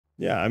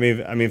Yeah, I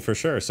mean, for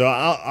sure. So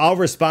I'll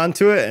respond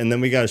to it, and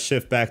then we got to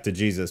shift back to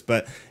Jesus.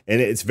 And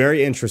it's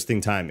very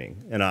interesting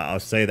timing, and I'll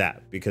say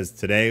that because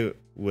today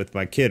with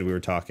my kid, we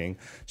were talking.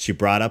 She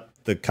brought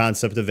up the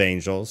concept of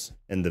angels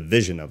and the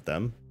vision of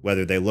them,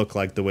 whether they look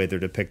like the way they're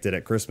depicted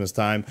at Christmas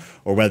time,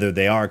 or whether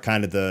they are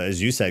kind of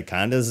as you said,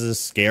 kind of a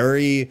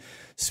scary,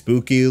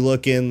 spooky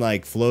looking,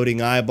 like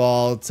floating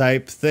eyeball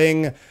type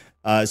thing.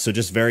 So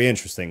just very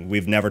interesting.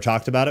 We've never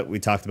talked about it. We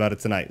talked about it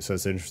tonight. So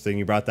it's interesting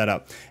you brought that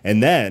up.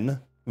 And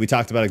then we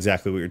talked about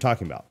exactly what you're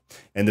talking about.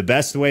 And the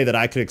best way that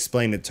I could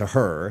explain it to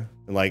her,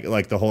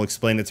 like the whole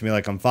explain it to me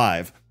like I'm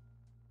 5,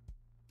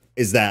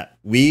 is that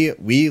we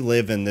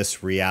live in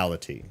this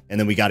reality. And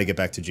then we got to get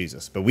back to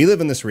Jesus. But we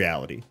live in this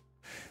reality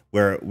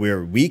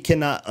where we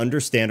cannot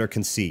understand or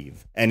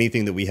conceive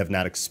anything that we have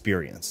not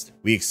experienced.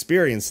 We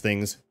experience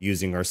things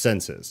using our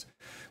senses.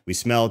 We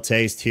smell,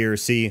 taste, hear,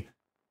 see.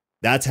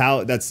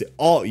 That's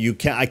all you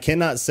can. I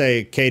cannot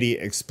say, Katie,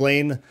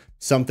 explain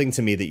something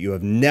to me that you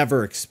have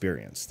never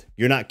experienced.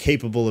 You're not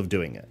capable of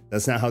doing it.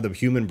 That's not how the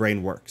human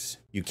brain works.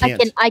 You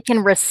can't. I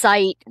can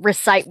recite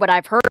what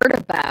I've heard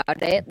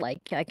about it.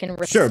 Like I can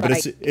recite. Sure, but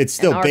it's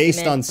still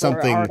based on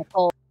something.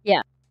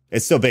 Yeah.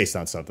 It's still based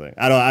on something.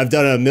 I've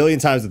done it a million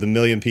times with a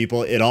million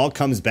people. It all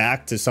comes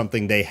back to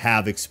something they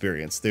have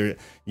experienced.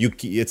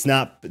 It's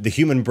not the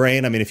human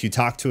brain. I mean, if you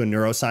talk to a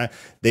neuroscientist,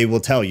 they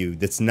will tell you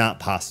that's not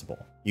possible.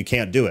 You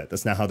can't do it.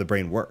 That's not how the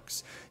brain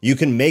works. You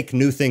can make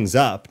new things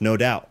up, no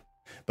doubt,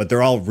 but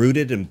they're all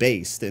rooted and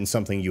based in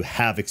something you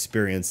have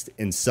experienced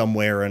in some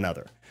way or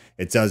another.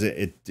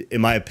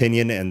 In my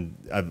opinion, and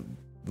a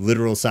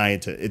literal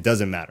scientist, it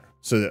doesn't matter.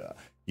 So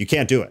you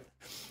can't do it.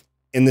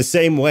 In the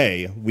same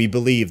way, we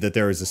believe that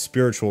there is a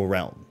spiritual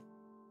realm.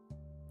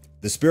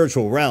 The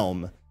spiritual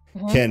realm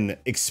can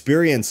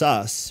experience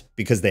us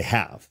because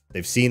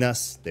they've seen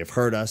us, they've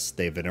heard us,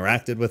 they've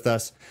interacted with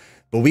us,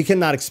 but we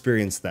cannot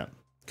experience them.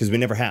 Because we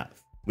never have.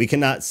 We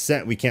can't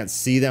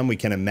see them, we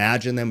can't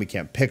imagine them, we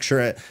can't picture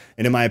it.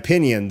 And in my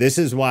opinion, this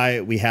is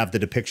why we have the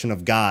depiction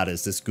of God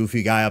as this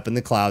goofy guy up in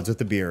the clouds with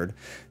the beard,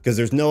 because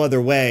there's no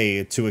other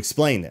way to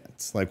explain it.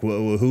 It's like,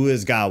 who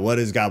is God? What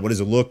is God? What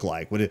does it look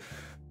like?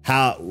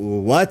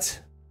 What?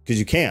 Because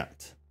you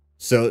can't.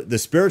 So the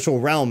spiritual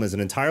realm is an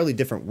entirely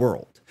different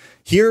world.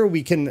 Here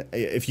we can,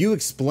 if you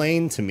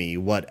explain to me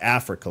what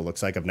Africa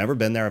looks like, I've never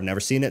been there, I've never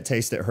seen it,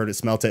 tasted it, heard it,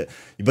 smelt it,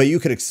 but you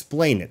could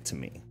explain it to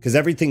me because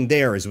everything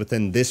there is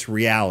within this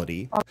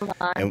reality,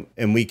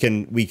 and we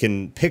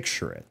can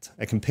picture it.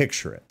 I can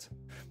picture it.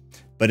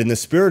 But in the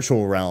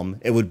spiritual realm,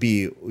 it would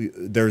be,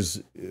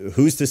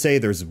 who's to say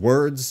there's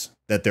words,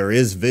 that there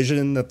is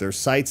vision, that there's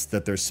sights,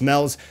 that there's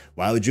smells.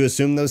 Why would you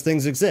assume those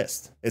things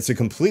exist? It's a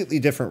completely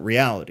different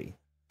reality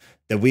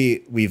that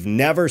we've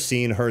never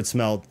seen, heard,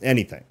 smelled,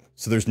 anything.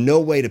 So there's no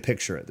way to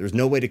picture it. There's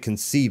no way to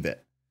conceive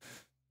it.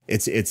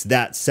 It's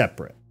that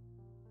separate.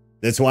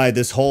 That's why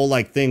this whole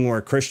thing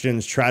where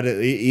Christians try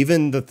to,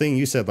 even the thing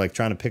you said, like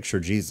trying to picture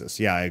Jesus.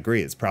 Yeah, I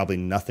agree. It's probably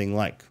nothing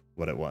like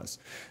what it was.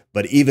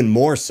 But even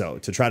more so,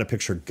 to try to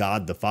picture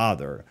God the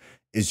Father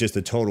is just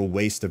a total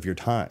waste of your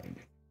time.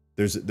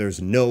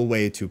 There's no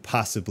way to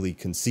possibly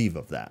conceive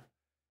of that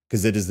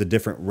because it is a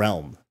different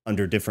realm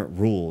under different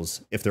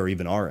rules, if there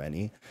even are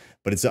any.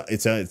 But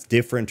it's a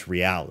different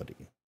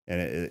reality. And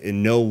it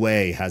in no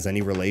way has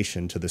any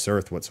relation to this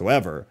earth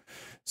whatsoever.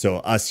 So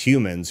us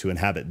humans who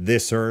inhabit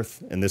this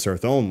earth and this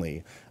earth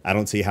only, I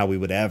don't see how we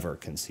would ever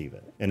conceive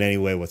it in any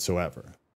way whatsoever.